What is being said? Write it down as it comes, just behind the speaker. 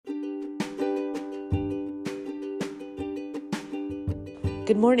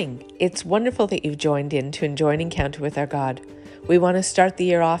Good morning. It's wonderful that you've joined in to enjoy an encounter with our God. We want to start the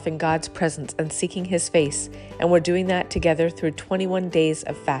year off in God's presence and seeking His face, and we're doing that together through 21 days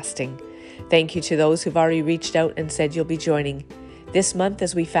of fasting. Thank you to those who've already reached out and said you'll be joining. This month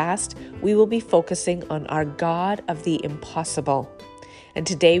as we fast, we will be focusing on our God of the impossible. And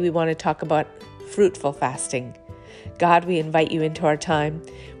today we want to talk about fruitful fasting. God, we invite you into our time.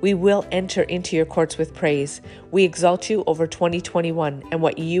 We will enter into your courts with praise. We exalt you over 2021 and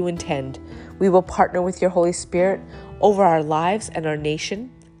what you intend. We will partner with your Holy Spirit over our lives and our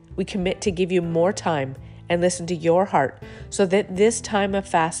nation. We commit to give you more time and listen to your heart so that this time of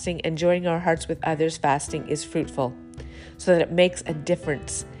fasting and joining our hearts with others fasting is fruitful, so that it makes a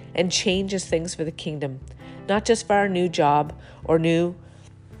difference and changes things for the kingdom, not just for our new job or new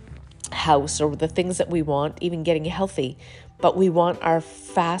house or the things that we want, even getting healthy, but we want our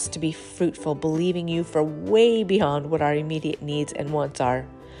fast to be fruitful, believing you for way beyond what our immediate needs and wants are.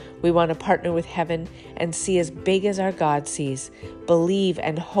 We want to partner with heaven and see as big as our God sees, believe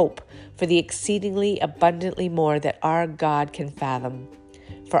and hope for the exceedingly abundantly more that our God can fathom,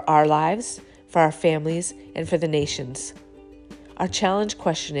 for our lives, for our families, and for the nations. Our challenge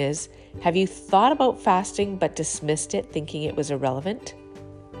question is, have you thought about fasting but dismissed it, thinking it was irrelevant?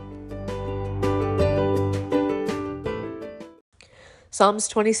 Psalms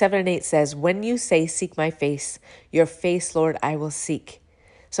 27:8 says, "When you say, 'Seek my face,' your face, Lord, I will seek."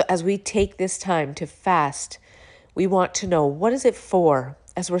 So as we take this time to fast, we want to know, what is it for?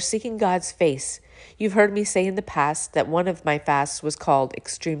 As we're seeking God's face, you've heard me say in the past that one of my fasts was called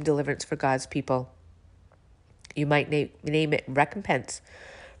Extreme Deliverance for God's People. You might name it recompense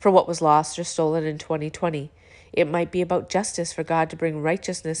for what was lost or stolen in 2020. It might be about justice, for God to bring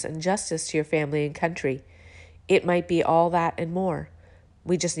righteousness and justice to your family and country. It might be all that and more.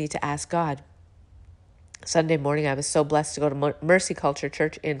 We just need to ask God. Sunday morning, I was so blessed to go to Mercy Culture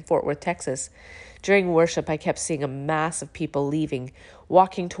Church in Fort Worth, Texas. During worship, I kept seeing a mass of people leaving,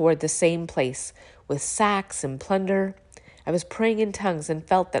 walking toward the same place with sacks and plunder. I was praying in tongues and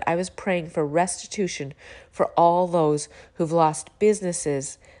felt that I was praying for restitution for all those who've lost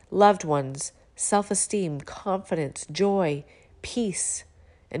businesses, loved ones, self-esteem, confidence, joy, peace,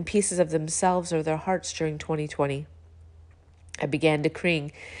 and pieces of themselves or their hearts during 2020. I began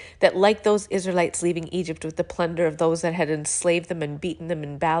decreeing that, like those Israelites leaving Egypt with the plunder of those that had enslaved them and beaten them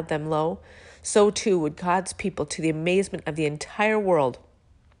and bowed them low, so too would God's people, to the amazement of the entire world,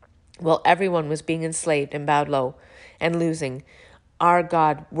 while everyone was being enslaved and bowed low and losing, our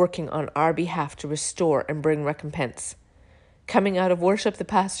God working on our behalf to restore and bring recompense. Coming out of worship, the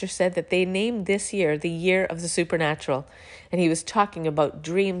pastor said that they named this year the Year of the Supernatural, and he was talking about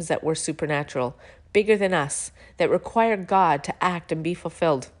dreams that were supernatural, bigger than us, that require God to act and be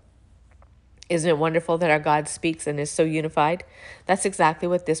fulfilled. Isn't it wonderful that our God speaks and is so unified? That's exactly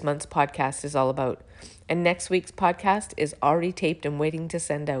what this month's podcast is all about. And next week's podcast is already taped and waiting to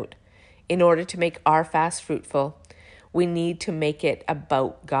send out. In order to make our fast fruitful, we need to make it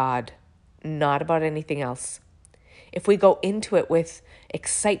about God, not about anything else. If we go into it with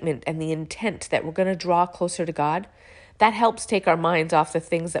excitement and the intent that we're going to draw closer to God, that helps take our minds off the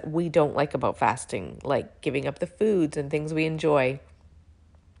things that we don't like about fasting, like giving up the foods and things we enjoy.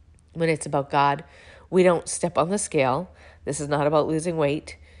 When it's about God, we don't step on the scale. This is not about losing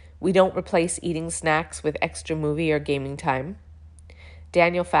weight. We don't replace eating snacks with extra movie or gaming time.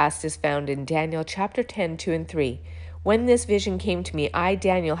 Daniel fast is found in Daniel chapter 10, 2 and 3. "When this vision came to me, I,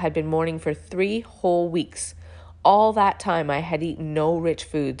 Daniel, had been mourning for 3 whole weeks. All that time I had eaten no rich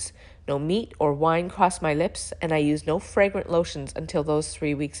foods. No meat or wine crossed my lips, and I used no fragrant lotions until those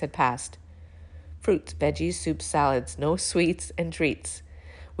 3 weeks had passed. Fruits, veggies, soups, salads, no sweets and treats."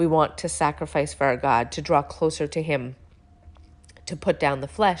 We want to sacrifice for our God, to draw closer to Him, to put down the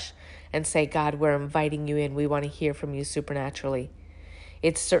flesh and say, "God, we're inviting you in. We want to hear from you supernaturally."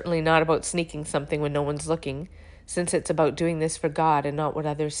 It's certainly not about sneaking something when no one's looking, since it's about doing this for God and not what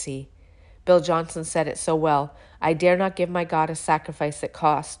others see. Bill Johnson said it so well, "I dare not give my God a sacrifice that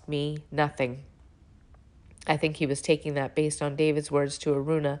cost me nothing." I think he was taking that based on David's words to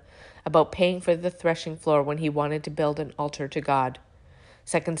Araunah about paying for the threshing floor when he wanted to build an altar to God.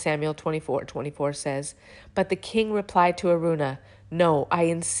 2 Samuel 24:24 says, "But the king replied to Araunah, 'No, I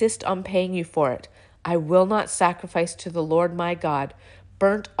insist on paying you for it. I will not sacrifice to the Lord my God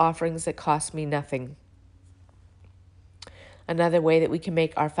burnt offerings that cost me nothing.'" Another way that we can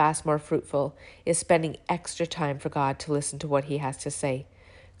make our fast more fruitful is spending extra time for God to listen to what He has to say.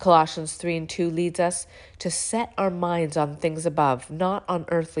 Colossians 3 and 2 leads us to set our minds on things above, not on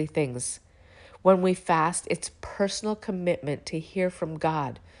earthly things. When we fast, it's personal commitment to hear from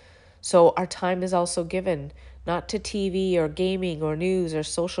God. So our time is also given not to TV or gaming or news or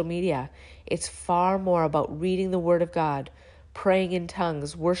social media. It's far more about reading the Word of God, praying in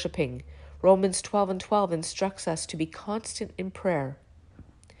tongues, worshiping. Romans 12:12 instructs us to be constant in prayer.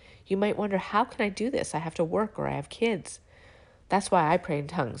 You might wonder, how can I do this? I have to work or I have kids. That's why I pray in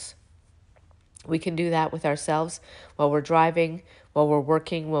tongues. We can do that with ourselves while we're driving, while we're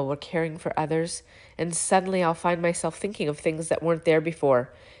working, while we're caring for others. And suddenly I'll find myself thinking of things that weren't there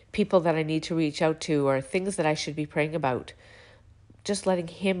before, people that I need to reach out to, or things that I should be praying about. Just letting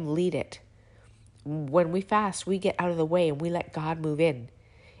Him lead it. When we fast, we get out of the way and we let God move in.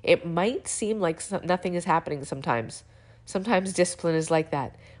 It might seem like nothing is happening sometimes. Sometimes discipline is like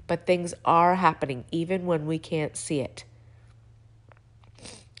that. But things are happening even when we can't see it.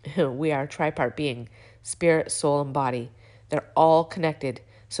 We are a tripart being, spirit, soul, and body. They're all connected,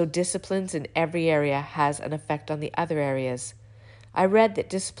 so disciplines in every area has an effect on the other areas. I read that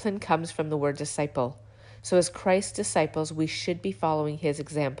discipline comes from the word disciple. So as Christ's disciples, we should be following His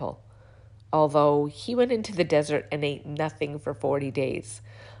example. Although He went into the desert and ate nothing for 40 days.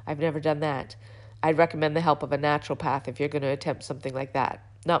 I've never done that. I'd recommend the help of a naturopath if you're going to attempt something like that.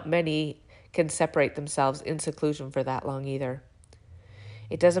 Not many can separate themselves in seclusion for that long either.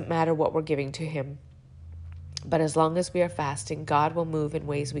 It doesn't matter what we're giving to Him. But as long as we are fasting, God will move in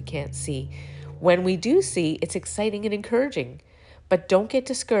ways we can't see. When we do see, it's exciting and encouraging. But don't get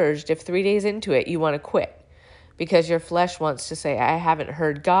discouraged if 3 days into it you want to quit. Because your flesh wants to say, I haven't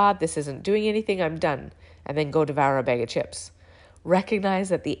heard God, this isn't doing anything, I'm done. And then go devour a bag of chips. Recognize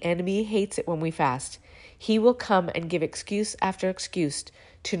that the enemy hates it when we fast. He will come and give excuse after excuse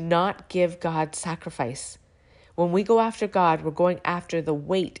to not give God sacrifice. When we go after God, we're going after the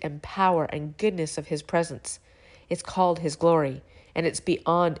weight and power and goodness of His presence. It's called His glory, and it's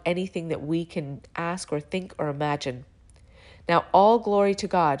beyond anything that we can ask or think or imagine. Now, all glory to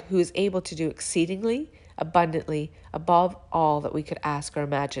God, who is able to do exceedingly, abundantly, above all that we could ask or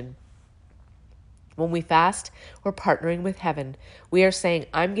imagine. When we fast, we're partnering with heaven. We are saying,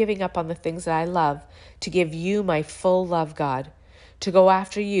 I'm giving up on the things that I love to give you my full love, God. To go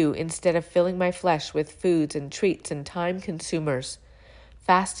after you instead of filling my flesh with foods and treats and time consumers.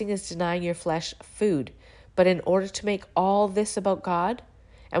 Fasting is denying your flesh food, but in order to make all this about God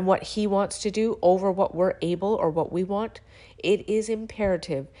and what He wants to do over what we're able or what we want, it is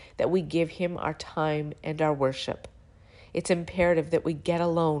imperative that we give Him our time and our worship. It's imperative that we get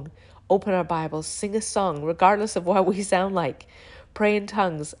alone, open our Bibles, sing a song, regardless of what we sound like, pray in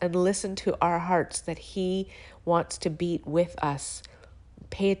tongues, and listen to our hearts that He wants to beat with us.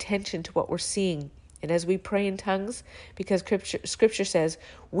 Pay attention to what we're seeing. And as we pray in tongues, because scripture says,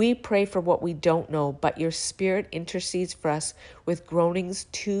 we pray for what we don't know, but your Spirit intercedes for us with groanings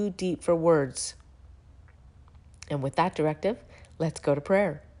too deep for words. And with that directive, let's go to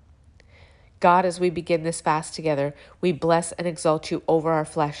prayer. God, as we begin this fast together, we bless and exalt you over our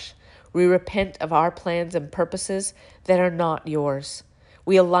flesh. We repent of our plans and purposes that are not yours.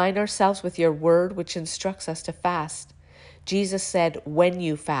 We align ourselves with your word, which instructs us to fast. Jesus said, when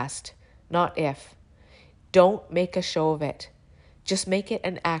you fast, not if. Don't make a show of it. Just make it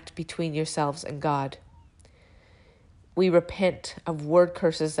an act between yourselves and God. We repent of word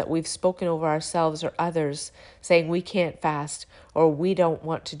curses that we've spoken over ourselves or others, saying we can't fast or we don't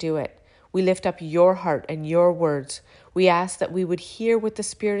want to do it. We lift up your heart and your words. We ask that we would hear what the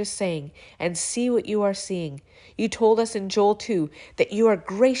Spirit is saying and see what you are seeing. You told us in Joel 2 that you are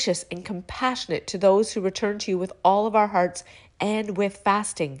gracious and compassionate to those who return to you with all of our hearts and with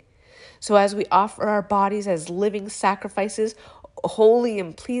fasting. So as we offer our bodies as living sacrifices, holy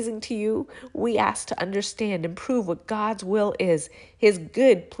and pleasing to you, we ask to understand and prove what God's will is, His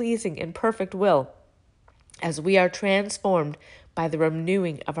good, pleasing, and perfect will, as we are transformed by the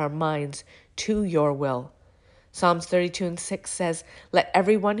renewing of our minds to your will. Psalms 32:6 says, let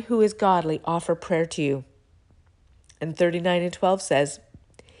everyone who is godly offer prayer to you. And 39:12 says,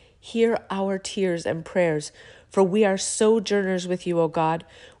 hear our tears and prayers, for we are sojourners with you, O God.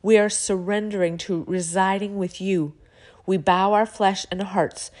 We are surrendering to residing with you. We bow our flesh and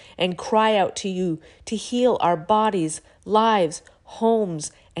hearts and cry out to you to heal our bodies, lives,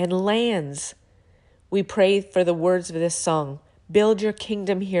 homes, and lands. We pray for the words of this song. Build your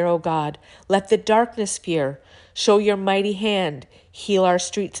kingdom here, O God. Let the darkness fear. Show your mighty hand. Heal our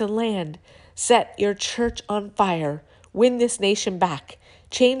streets and land. Set your church on fire. Win this nation back.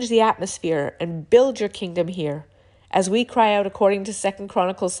 Change the atmosphere and build your kingdom here. As we cry out according to 2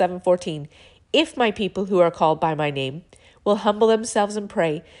 Chronicles 7:14, if my people who are called by my name will humble themselves and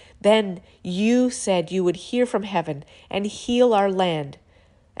pray, then you said you would hear from heaven and heal our land.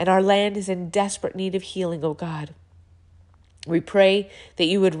 And our land is in desperate need of healing, O God. We pray that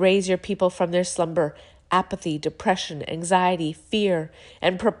you would raise your people from their slumber apathy, depression, anxiety, fear,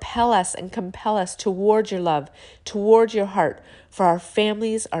 and propel us and compel us toward your love, toward your heart, for our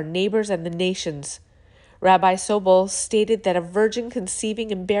families, our neighbors, and the nations. Rabbi Sobol stated that a virgin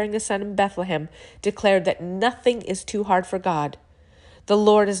conceiving and bearing a son in Bethlehem declared that nothing is too hard for God. The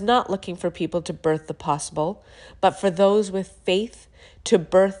Lord is not looking for people to birth the possible, but for those with faith to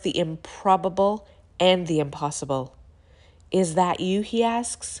birth the improbable and the impossible. Is that you, he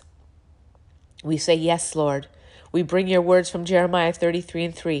asks? We say, yes, Lord. We bring your words from Jeremiah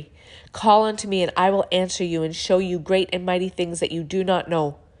 33:3. Call unto me, and I will answer you and show you great and mighty things that you do not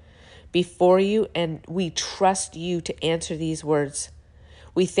know. Before you, and we trust you to answer these words.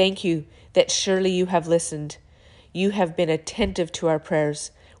 We thank you that surely you have listened. You have been attentive to our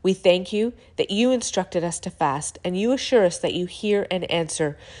prayers. We thank you that you instructed us to fast, and you assure us that you hear and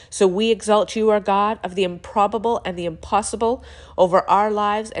answer. So we exalt you, our God, of the improbable and the impossible over our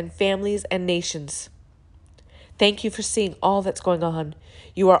lives and families and nations. Thank you for seeing all that's going on.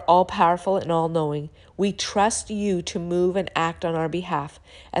 You are all-powerful and all-knowing. We trust you to move and act on our behalf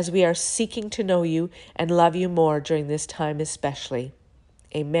as we are seeking to know you and love you more during this time especially.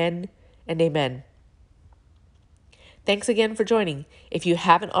 Amen and amen. Thanks again for joining. If you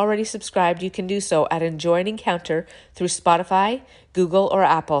haven't already subscribed, you can do so at Enjoy an Encounter through Spotify, Google, or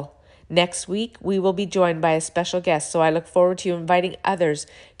Apple. Next week, we will be joined by a special guest, so I look forward to inviting others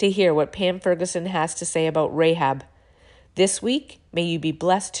to hear what Pam Ferguson has to say about Rahab. This week, may you be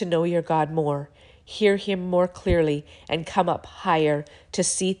blessed to know your God more, hear him more clearly, and come up higher to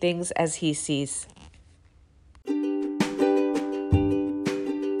see things as he sees.